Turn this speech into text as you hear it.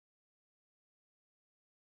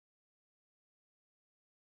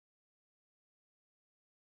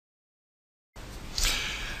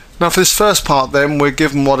Now for this first part then, we're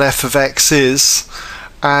given what f of x is,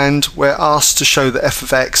 and we're asked to show that f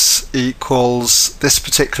of x equals this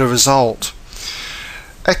particular result.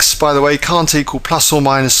 X, by the way, can't equal plus or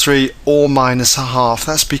minus 3 or minus a half.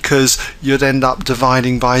 That's because you'd end up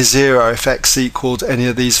dividing by 0 if x equaled any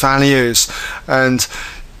of these values, and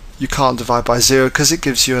you can't divide by 0 because it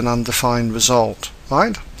gives you an undefined result,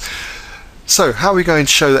 right? So how are we going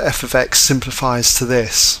to show that f of x simplifies to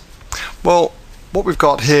this? Well, what we've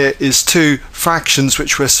got here is two fractions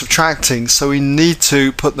which we're subtracting, so we need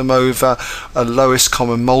to put them over a lowest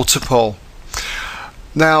common multiple.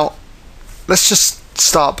 Now let's just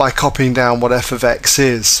start by copying down what f of x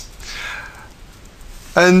is,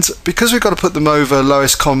 and because we've got to put them over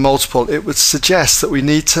lowest common multiple, it would suggest that we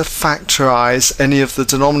need to factorize any of the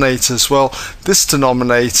denominators. Well, this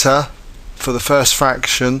denominator for the first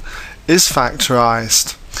fraction is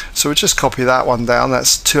factorized, so we'll just copy that one down.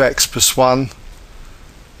 That's 2x plus 1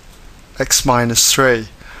 x minus 3.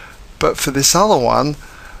 But for this other one,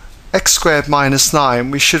 x squared minus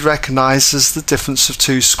 9, we should recognize as the difference of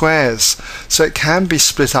two squares, so it can be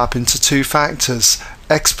split up into two factors,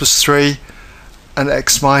 x plus 3 and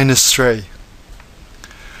x minus 3.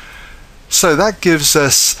 So that gives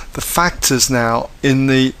us the factors now in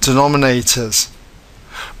the denominators,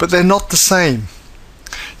 but they're not the same.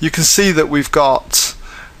 You can see that we've got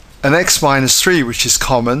an x minus 3 which is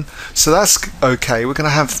common, so that's okay. We're going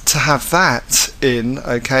to have that in,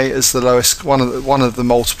 okay, as the lowest one of the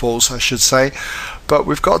multiples, I should say, but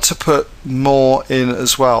we've got to put more in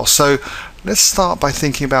as well. So let's start by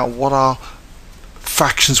thinking about what our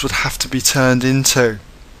fractions would have to be turned into.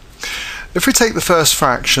 If we take the first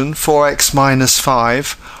fraction, 4x minus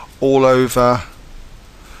 5 all over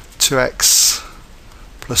 2x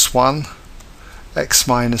plus 1 x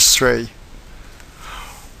minus 3,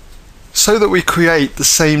 so that we create the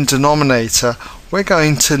same denominator, we're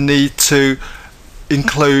going to need to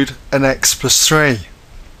include an x plus 3.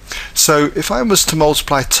 So if I was to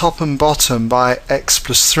multiply top and bottom by x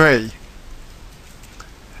plus 3,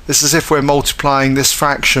 it's as if we're multiplying this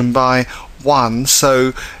fraction by 1,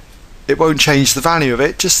 so it won't change the value of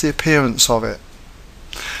it, just the appearance of it.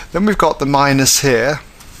 Then we've got the minus here.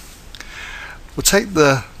 We'll take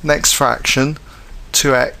the next fraction,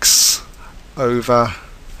 2x over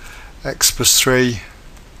x plus 3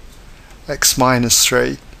 x minus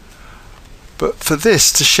 3, but for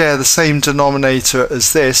this to share the same denominator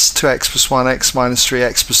as this, 2x plus 1 x minus 3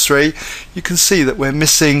 x plus 3, you can see that we're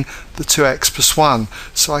missing the 2x plus 1,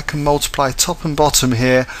 so I can multiply top and bottom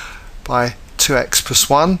here by 2x plus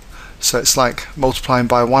 1, so it's like multiplying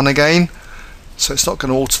by 1 again, so it's not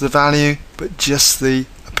going to alter the value but just the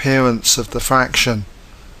appearance of the fraction.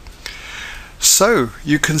 So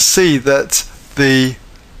you can see that the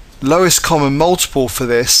lowest common multiple for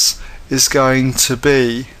this is going to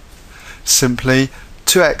be simply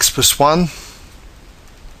 2x plus 1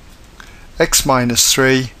 x minus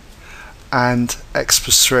 3 and x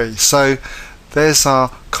plus 3. So there's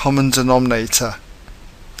our common denominator.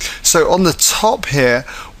 So on the top here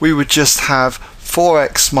we would just have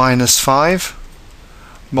 4x minus 5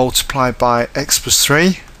 multiplied by x plus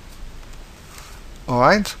 3,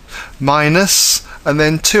 alright, minus, and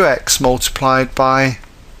then 2x multiplied by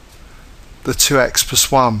the 2x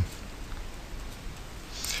plus 1.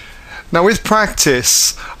 Now with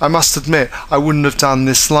practice, I must admit I wouldn't have done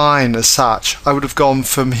this line as such. I would have gone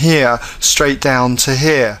from here straight down to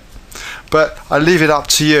here, but I leave it up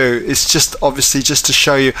to you. It's just obviously just to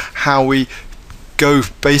show you how we go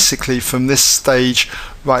basically from this stage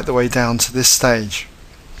right the way down to this stage.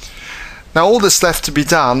 Now all that's left to be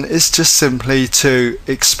done is just simply to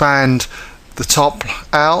expand the top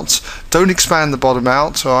out. Don't expand the bottom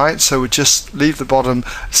out, alright, so we just leave the bottom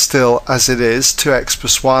still as it is, 2x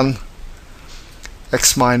plus 1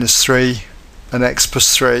 x minus 3 and x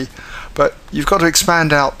plus 3, but you've got to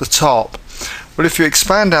expand out the top. Well, if you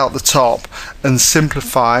expand out the top and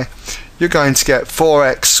simplify, you're going to get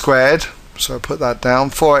 4x squared, so I'll put that down,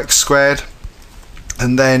 4x squared,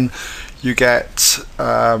 and then you get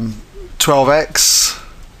 12x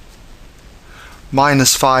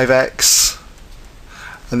minus 5x,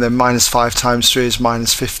 and then minus 5 times 3 is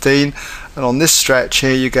minus 15, and on this stretch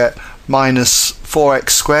here you get minus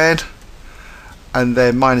 4x squared, and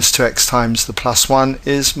then minus 2x times the plus 1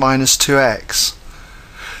 is minus 2x.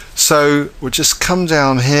 So we'll just come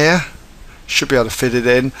down here, should be able to fit it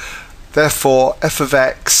in, therefore f of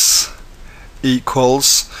x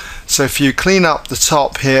equals, so if you clean up the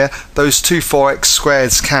top here, those two 4x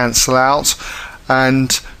squareds cancel out,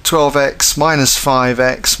 and 12x minus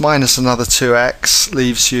 5x minus another 2x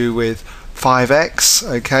leaves you with 5x.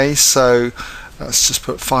 Okay, so let's just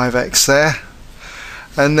put 5x there,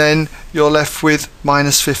 and then you're left with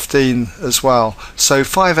minus 15 as well. So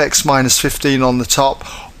 5x minus 15 on the top,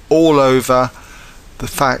 all over the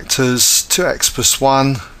factors 2x plus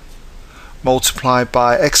 1 multiplied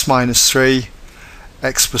by x minus 3,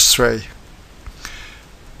 x plus 3.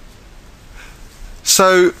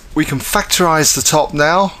 So we can factorize the top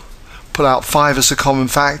now, pull out 5 as a common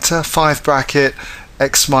factor, 5 bracket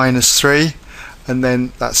x minus 3, and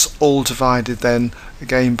then that's all divided then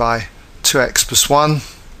again by 2x plus 1,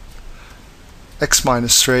 x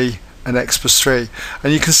minus 3, and x plus 3.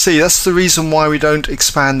 And you can see that's the reason why we don't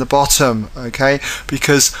expand the bottom, okay?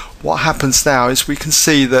 Because what happens now is we can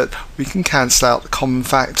see that we can cancel out the common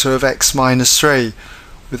factor of x minus 3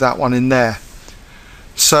 with that one in there.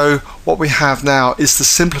 So what we have now is the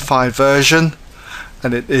simplified version,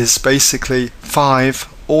 and it is basically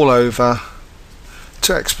 5 all over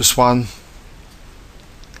 2x plus 1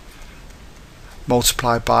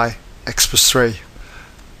 multiplied by x plus 3.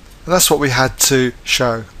 And that's what we had to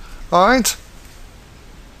show. Alright?